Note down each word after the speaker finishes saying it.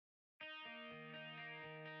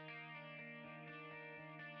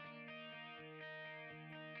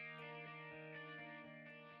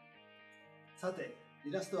さて、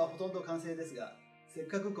イラストはほとんど完成ですが、せっ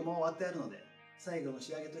かくコマを割ってあるので、最後の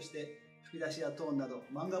仕上げとして吹き出しやトーンなど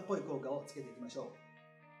漫画っぽい効果をつけていきましょう。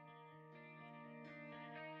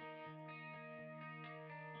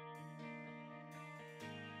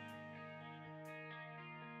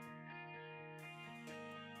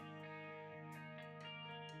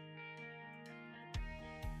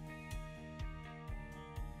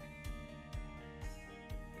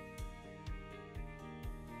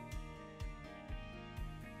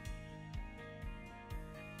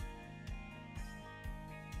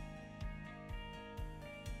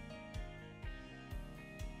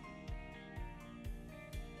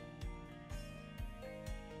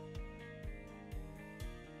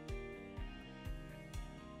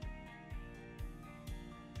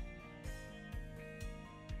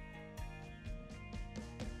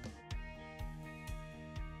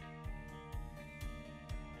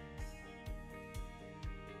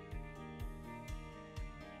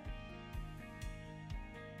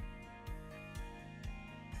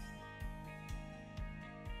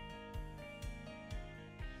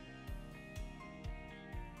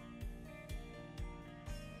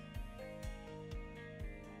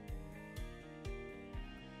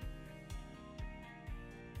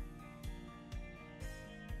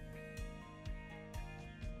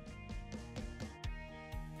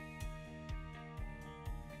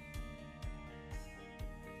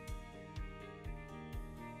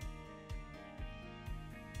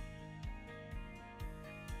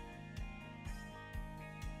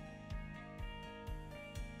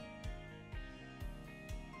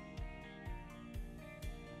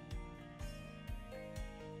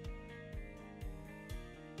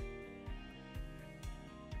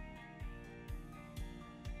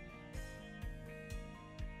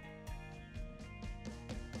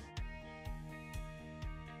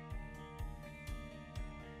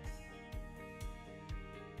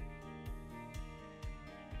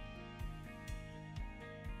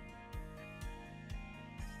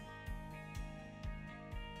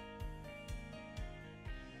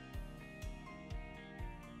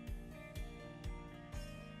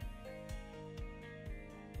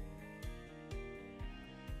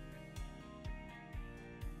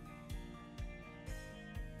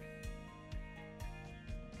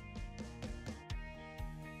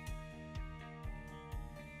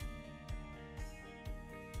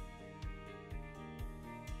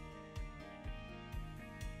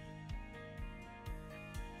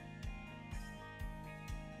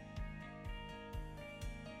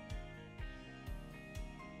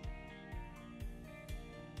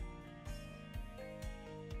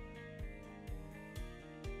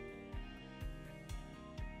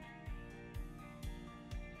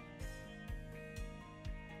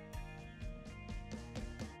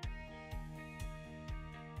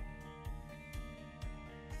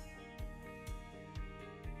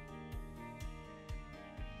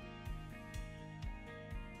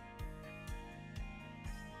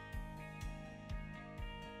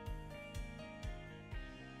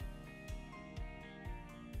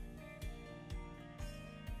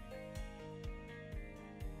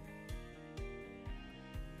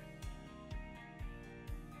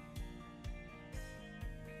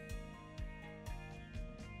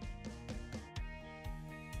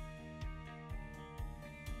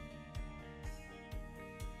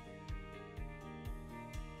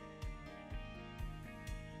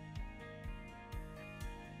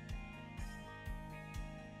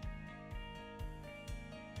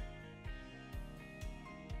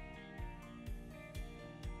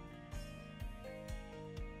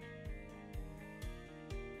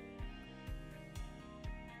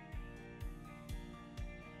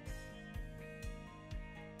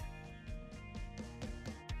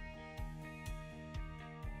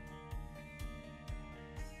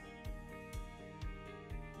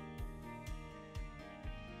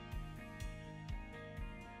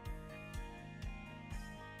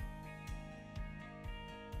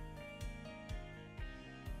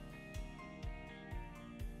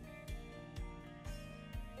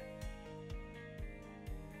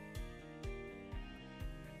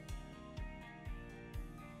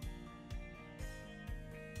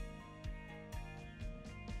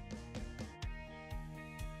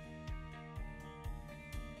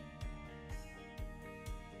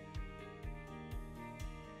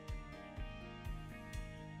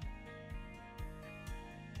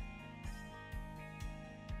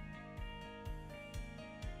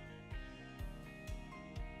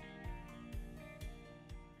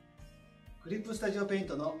クリップスタジオペイン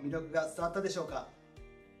トの魅力が伝わったでしょうか。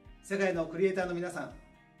世界のクリエイターの皆さん、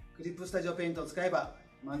クリップスタジオペイントを使えば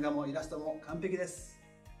漫画もイラストも完璧です。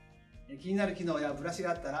気になる機能やブラシ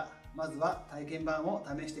があったら、まずは体験版を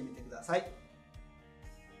試してみてください。